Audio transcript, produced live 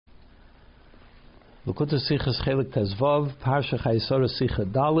L'Kutei Sichos Chelik Tezvav, Parsha Chayesora Sicha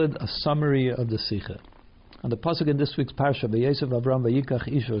Daled, a summary of the Sicha. And the pasuk in this week's Parsha, V'Yosef Avram V'Yikach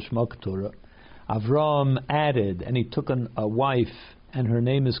Isha Shma Keturah. Avram added, and he took a wife, and her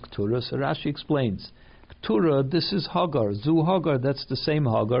name is Keturah. So Rashi explains, Keturah, this is Hagar, Zu Hagar, that's the same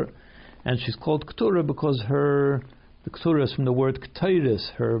Hagar, and she's called Keturah because the Keturah is from the word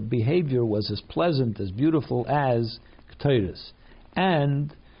Ketores. Her behavior was as pleasant, as beautiful as Ketores.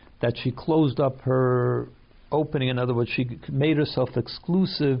 And that she closed up her opening. In other words, she made herself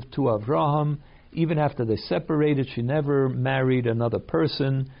exclusive to Avraham. Even after they separated, she never married another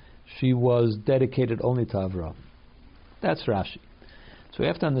person. She was dedicated only to Avraham. That's Rashi. So we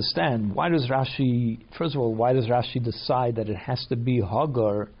have to understand, why does Rashi decide that it has to be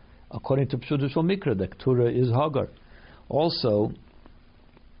Hagar according to Pshuto Shel Mikra, that Keturah is Hagar? Also,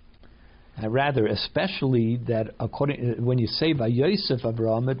 especially that when you say by Yosef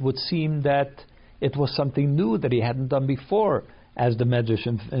Avraham, it would seem that it was something new that he hadn't done before, as the Medrash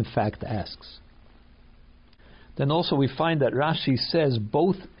in fact asks. Then also we find that Rashi says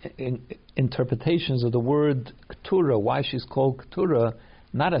both interpretations of the word Keturah, why she's called Keturah,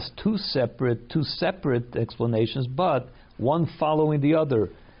 not as two separate explanations, but one following the other.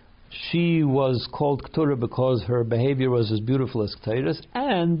 She was called Keturah because her behavior was as beautiful as Ketores,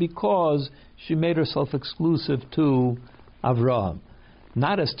 and because she made herself exclusive to Avraham.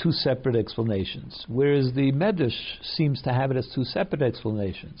 Not as two separate explanations, whereas the Medrash seems to have it as two separate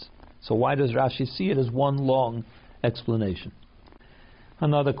explanations. So why does Rashi see it as one long explanation?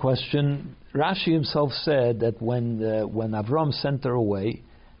 Another question, Rashi himself said that when Avraham sent her away,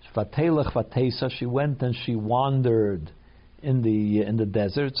 Vatelech Vatesa, she went and she wandered in the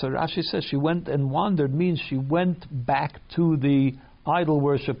desert. So Rashi says she went and wandered means she went back to the idol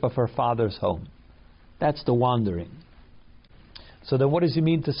worship of her father's home. That's the wandering. So then what does he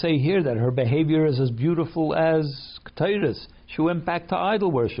mean to say here that her behavior is as beautiful as Ketores? She went back to idol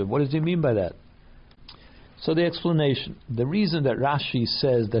worship. What does he mean by that? So the explanation, the reason that Rashi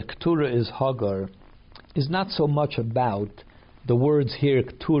says that Keturah is Hagar is not so much about the words here,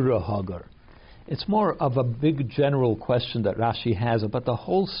 Keturah Hagar. It's more of a big general question that Rashi has about the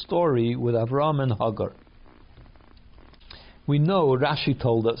whole story with Avram and Hagar. We know, Rashi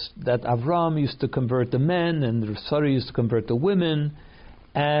told us, that Avram used to convert the men and Sarah used to convert the women,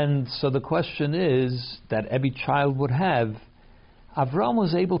 and so the question is that every child would have. Avram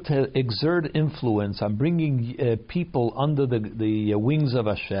was able to exert influence on bringing people under the wings of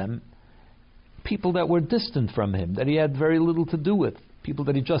Hashem, people that were distant from him, that he had very little to do with, people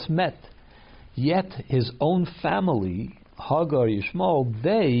that he just met. Yet his own family, Hagar, Yishmael,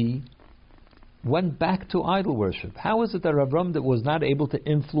 they went back to idol worship. How is it that Avram that was not able to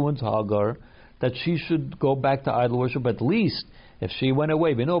influence Hagar that she should go back to idol worship? At least if she went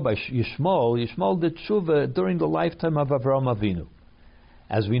away, we know by Yishmael did tshuva during the lifetime of Avram Avinu.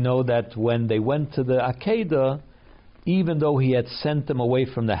 As we know that when they went to the Akedah, even though he had sent them away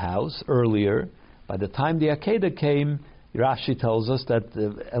from the house earlier, by the time the Akedah came, Rashi tells us that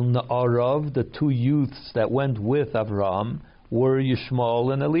El Na'arav, the two youths that went with Avram, were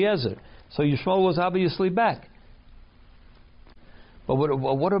Yishmael and Eliezer. So Yishmael was obviously back. But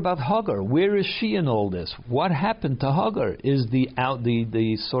what about Hagar? Where is she in all this? What happened to Hagar is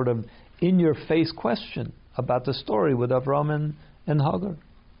the sort of in-your-face question about the story with Avram and Hagar.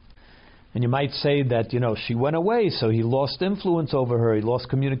 And you might say that, she went away, so he lost influence over her, he lost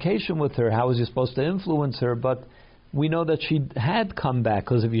communication with her. How was he supposed to influence her? But we know that she had come back,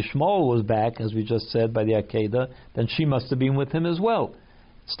 because if Yishmael was back, as we just said by the Akedah, then she must have been with him as well.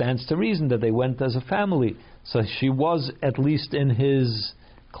 It stands to reason that they went as a family. So she was at least in his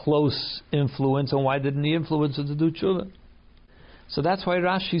close influence, and why didn't he influence her to do tshuva? So that's why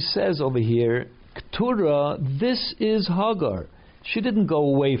Rashi says over here, Keturah, this is Hagar. She didn't go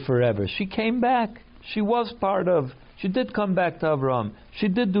away forever. She came back. She did come back to Avram. She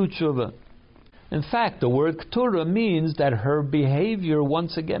did do tshuva. In fact, the word Keturah means that her behavior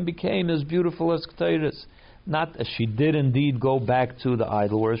once again became as beautiful as Ketores. Not that she did indeed go back to the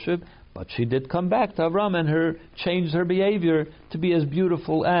idol worship, but she did come back to Avram and changed her behavior to be as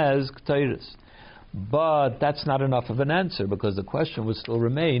beautiful as Ketores. But that's not enough of an answer, because the question would still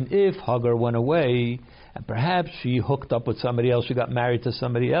remain, if Hagar went away and perhaps she hooked up with somebody else, she got married to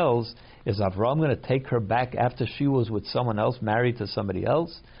somebody else, is Avram going to take her back after she was with someone else, married to somebody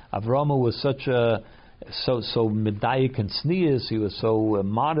else? Avram was so medayik and sneas, he was so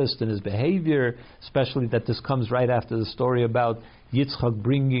modest in his behavior, especially that this comes right after the story about Yitzchak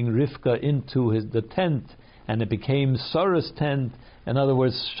bringing Rivka into the tent, and it became Sarah's tent. In other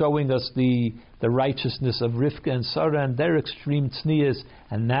words, showing us the the righteousness of Rivka and Sarah and their extreme tznius,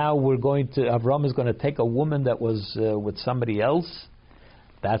 and now Avram is going to take a woman that was with somebody else.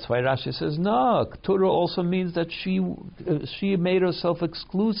 That's why Rashi says, no, Keturah also means that she made herself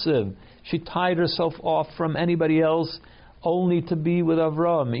exclusive. She tied herself off from anybody else only to be with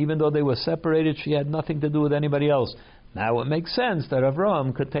Avram. Even though they were separated, she had nothing to do with anybody else. Now it makes sense that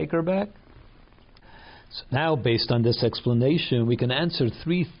Avram could take her back. So now, based on this explanation, we can answer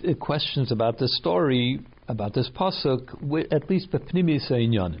three questions about this story, about this pasuk, at least b'pnimis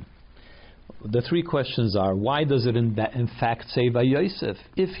ha'inyanim. The three questions are: why does it in fact say Vayosef?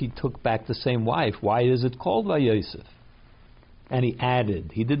 If he took back the same wife, why is it called Vayosef? And he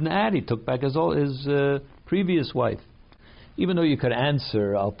added. He didn't add. He took back his previous wife. Even though you could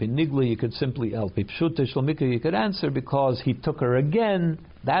answer Al Pi Nigla, you could simply Al Pi Pshuta Shlomika, you could answer because he took her again.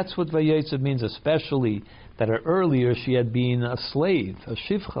 That's what Vayosef means, especially that earlier she had been a slave, a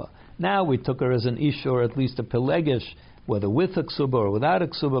shivcha. Now we took her as an isha, or at least a pelegish, whether with a ksuba or without a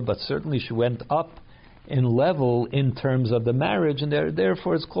ksuba, but certainly she went up in level in terms of the marriage, and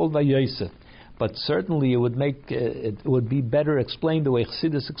therefore it's called Vayosef. But certainly it would be better explained the way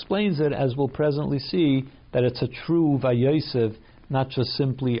Chassidus explains it, as we'll presently see, that it's a true Vayosef, not just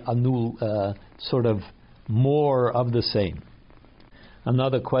simply a new sort of more of the same.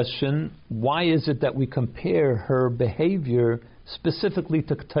 Another question: why is it that we compare her behavior specifically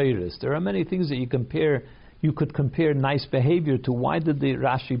to Ketores? There are many things that you could compare nice behavior to. Why did the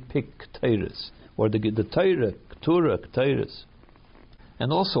Rashi pick Ketores? Or the Torah, Keturah, Ketores?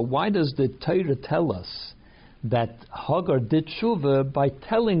 And also, why does the Torah tell us that Hagar did tshuva by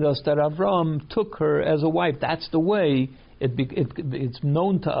telling us that Avram took her as a wife? That's the way it's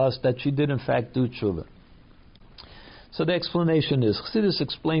known to us that she did in fact do tshuva. So the explanation is, Chassidus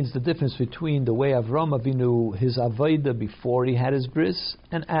explains the difference between the way Avram Avinu, his avodah before he had his bris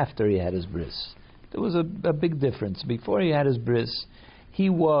and after he had his bris. There was a big difference. Before he had his bris, he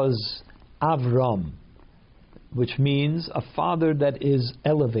was Avram, which means a father that is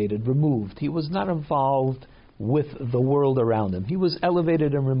elevated, removed. He was not involved with the world around him. He was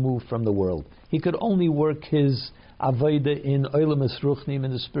elevated and removed from the world. He could only work his avodah in Olam Esruchnim,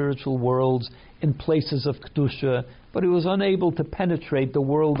 in the spiritual worlds, in places of Kedusha, but he was unable to penetrate the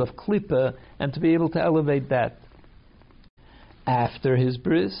world of Klippa and to be able to elevate that. After his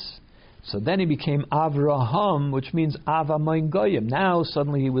bris, so then he became Avraham, which means Avamoin Goyim. Now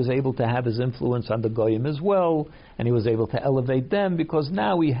suddenly he was able to have his influence on the Goyim as well, and he was able to elevate them because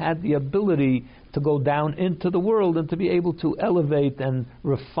now he had the ability to go down into the world and to be able to elevate and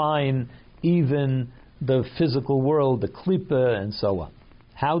refine even the physical world, the Klippa, and so on.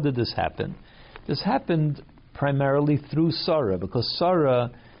 How did this happen? This happened primarily through Sarah, because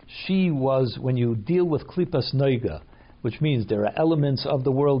Sarah, she was, when you deal with Klippas Noiga, which means there are elements of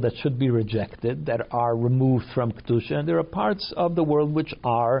the world that should be rejected, that are removed from Kedusha, and there are parts of the world which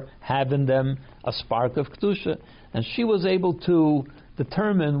have in them a spark of Kedusha. And she was able to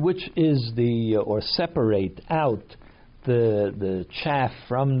determine which is or separate out the chaff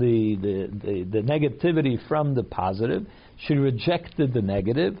from the negativity from the positive. She rejected the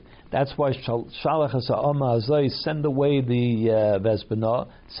negative. That's why Shalach Ha'ama Azai, send away the Vesbana,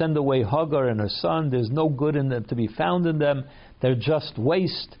 send away Hagar and her son. There's no good in them to be found in them. They're just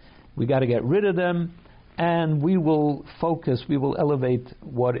waste. We got to get rid of them, and we will elevate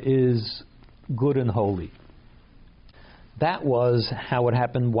what is good and holy. That was how it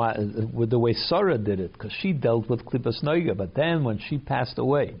happened with the way Sarah did it, because she dealt with Klippas Noiga. But then when she passed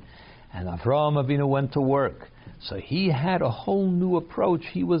away, and Avraham Avinu went to work, so he had a whole new approach.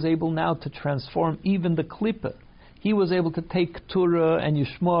 He was able now to transform even the Klippa. He was able to take Keturah and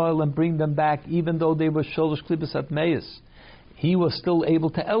Yishmael and bring them back, even though they were Sholosh Klippas Atmeis. He was still able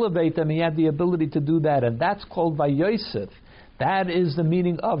to elevate them. He had the ability to do that, and that's called Vayosef. That is the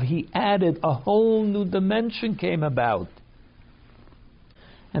meaning of he added a whole new dimension came about.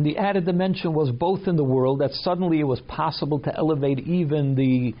 And the added dimension was both in the world, that suddenly it was possible to elevate even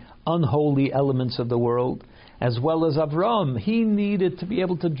the unholy elements of the world, as well as Avram. He needed to be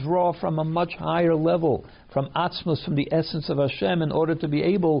able to draw from a much higher level, from Atzmos, from the essence of Hashem, in order to be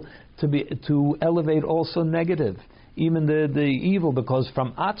able to elevate also negative, even the evil, because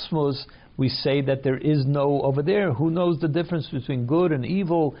from Atzmos we say that there is no over there. Who knows the difference between good and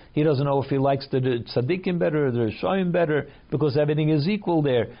evil? He doesn't know if he likes the tzaddikim better or the Rishonim better, because everything is equal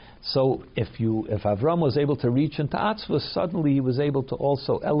there. So if Avram was able to reach into Atzvos, suddenly he was able to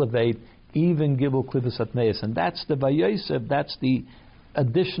also elevate even Gibul Klippas Atmeis. And that's the Vayosef, that's the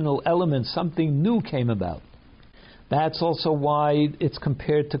additional element, something new came about. That's also why it's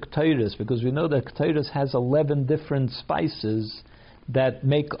compared to Ketores, because we know that Ketores has 11 different spices that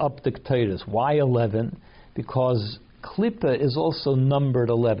make up the Ketores. Why 11? Because Klippa is also numbered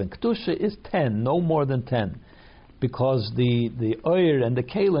 11. Kedusha is 10, no more than 10. Because the Oyer and the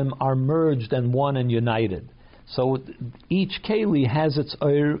Kalim are merged and one and united. So each Kali has its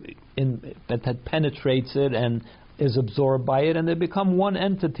Oyer that penetrates it and is absorbed by it, and they become one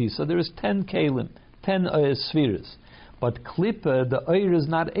entity. So there is 10 Kalim, 10 spheres. But Klippa, the Oyer is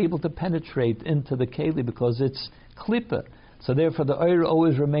not able to penetrate into the Kali because it's Klippa. So therefore the Oyer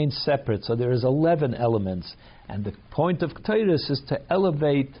always remains separate. So there is 11 elements. And the point of Ketores is to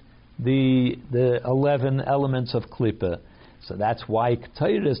elevate the 11 elements of Klippa. So that's why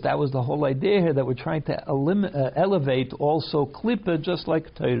Ketores, that was the whole idea here, that we're trying to elevate also Klippa just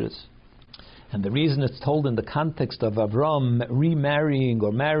like Ketores. And the reason it's told in the context of Avram remarrying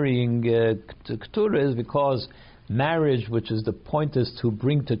or marrying Keturah is because marriage, which is the point, is to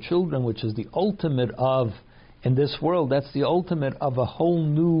bring to children, which is the ultimate of, in this world, that's the ultimate of a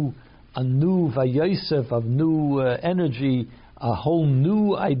new Vayosef, of new energy, a whole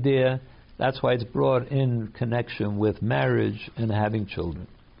new idea. That's why it's brought in connection with marriage and having children.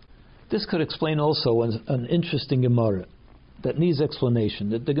 This could explain also an interesting Gemara that needs explanation.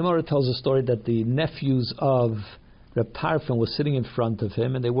 The Gemara tells a story that the nephews of Reb Tarfon was sitting in front of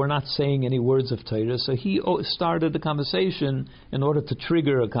him and they were not saying any words of Torah, so he started the conversation in order to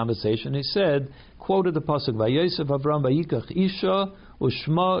trigger a conversation. He said, quoted the pasuk, Vayosef Avram vayikach isha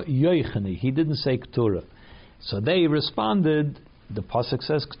ushma yoichani. He didn't say Keturah. So they responded, the pasuk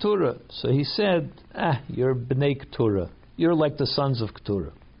says Keturah. So he said, you're bnei Keturah. You're like the sons of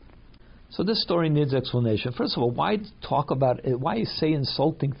Keturah. So this story needs explanation. First of all, why talk about it? Why say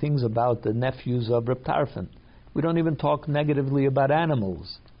insulting things about the nephews of Reb Tarfon? We don't even talk negatively about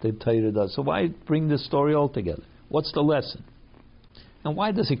animals, the Torah does. So why bring this story all together? What's the lesson? And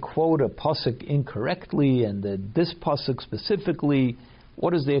why does he quote a pasuk incorrectly and this pasuk specifically?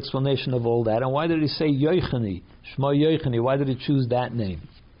 What is the explanation of all that? And why did he say Yoichani, Shema Yoichani? Why did he choose that name?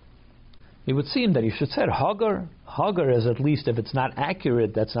 It would seem that he should say Hagar. Hagar is, at least if it's not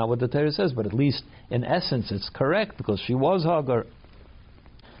accurate, that's not what the Torah says, but at least in essence it's correct because she was Hagar.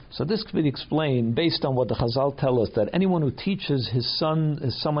 So this could be explained based on what the Chazal tell us, that anyone who teaches his son,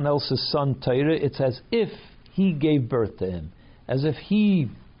 someone else's son Torah, it's as if he gave birth to him, as if he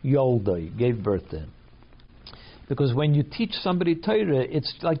Yoldai gave birth to him. Because when you teach somebody Torah,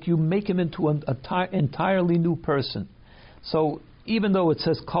 it's like you make him into an entirely new person. So even though it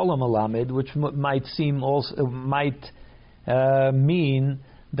says Kolam Alamed, which might mean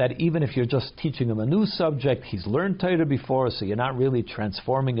that even if you're just teaching him a new subject, he's learned Torah before, so you're not really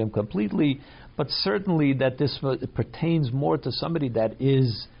transforming him completely, but certainly that this pertains more to somebody that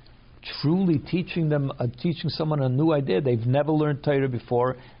is truly teaching someone a new idea. They've never learned Torah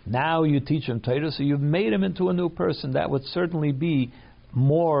before. Now you teach them Torah, so you've made him into a new person. That would certainly be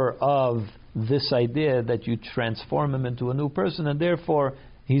more of this idea that you transform him into a new person, and therefore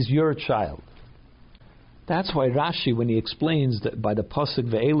he's your child. That's why Rashi, when he explains that by the pasuk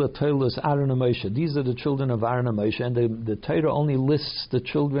Ve'ela Toilus Aaron and Moshe, these are the children of Aaron and Moshe, and the Torah only lists the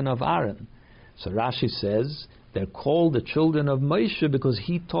children of Aaron. So Rashi says they're called the children of Moshe because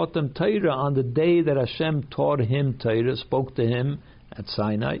he taught them Torah on the day that Hashem taught him Torah, spoke to him at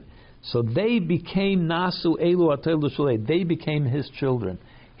Sinai. So they became Nasu Elu Atel Shulei. They became his children.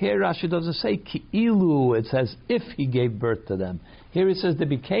 Here Rashi doesn't say Ki'ilu, it says if he gave birth to them. Here it says they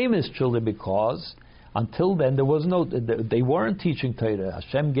became his children because until then they weren't teaching Torah.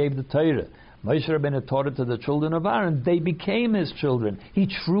 Hashem gave the Torah. Moshe Rabbeinu taught it to the children of Aaron. They became his children. He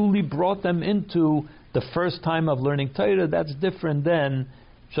truly brought them into the first time of learning Torah. That's different than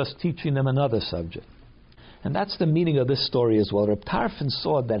just teaching them another subject. And that's the meaning of this story as well. Reb Tarfon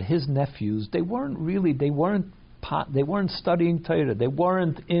saw that his nephews, they weren't studying Torah. They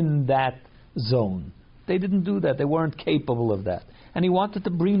weren't in that zone. They didn't do that. They weren't capable of that. And he wanted to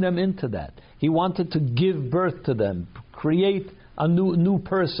bring them into that. He wanted to give birth to them, create a new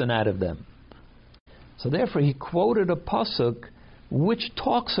person out of them. So therefore he quoted a pasuk which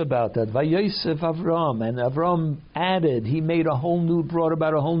talks about that. Vayosef Avram, and Avram added, he brought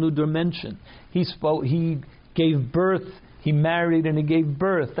about a whole new dimension. He gave birth, he married and he gave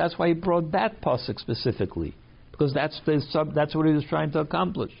birth. That's why he brought that pasuk specifically, because that's what he was trying to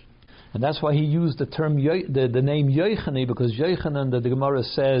accomplish. And that's why he used the term, the name Yochanan, because Yochanan, the Gemara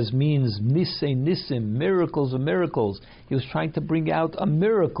says, means Nisim, miracles of miracles. He was trying to bring out a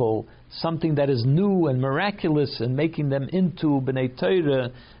miracle, something that is new and miraculous, and making them into B'nai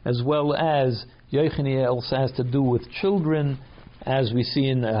Torah, as well as Yochanan also has to do with children, as we see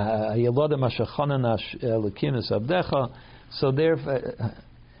in Yelodem Ashachanan Elikim Esavdecha. So therefore,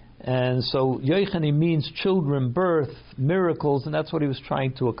 And so Yochani means children, birth, miracles, and that's what he was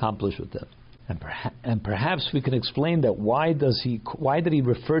trying to accomplish with them. And perhaps we can explain that why did he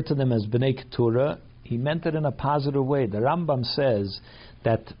refer to them as Bnei Keturah? He meant it in a positive way. The Rambam says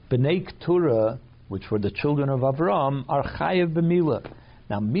that Bnei Keturah, which were the children of Avram, are chayev b'milah.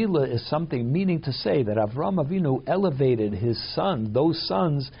 Now, milah is something meaning to say that Avram Avinu elevated his son, those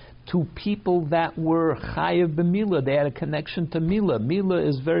sons, to people that were chayev b'milah. They had a connection to milah. Milah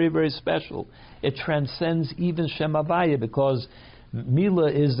is very, very special. It transcends even Shem Havaya, because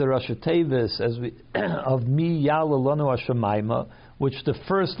milah is the Rosh Tevis of mi yala lanu hashemayma, which the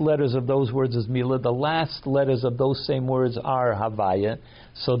first letters of those words is milah. The last letters of those same words are havaya.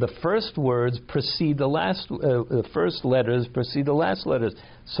 So the first words precede the last. The first letters precede the last letters.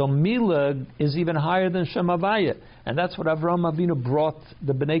 So milah is even higher than Shem Havaya, and that's what Avraham Avinu brought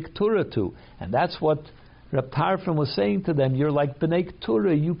the Bnei Keturah to, and that's what Reb Tarfon was saying to them. You're like Bnei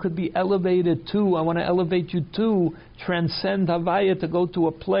Keturah. You could be elevated too. I want to elevate you too. Transcend Havaya to go to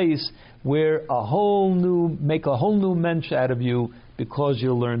a place where make a whole new mensch out of you because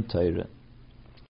you learn Torah.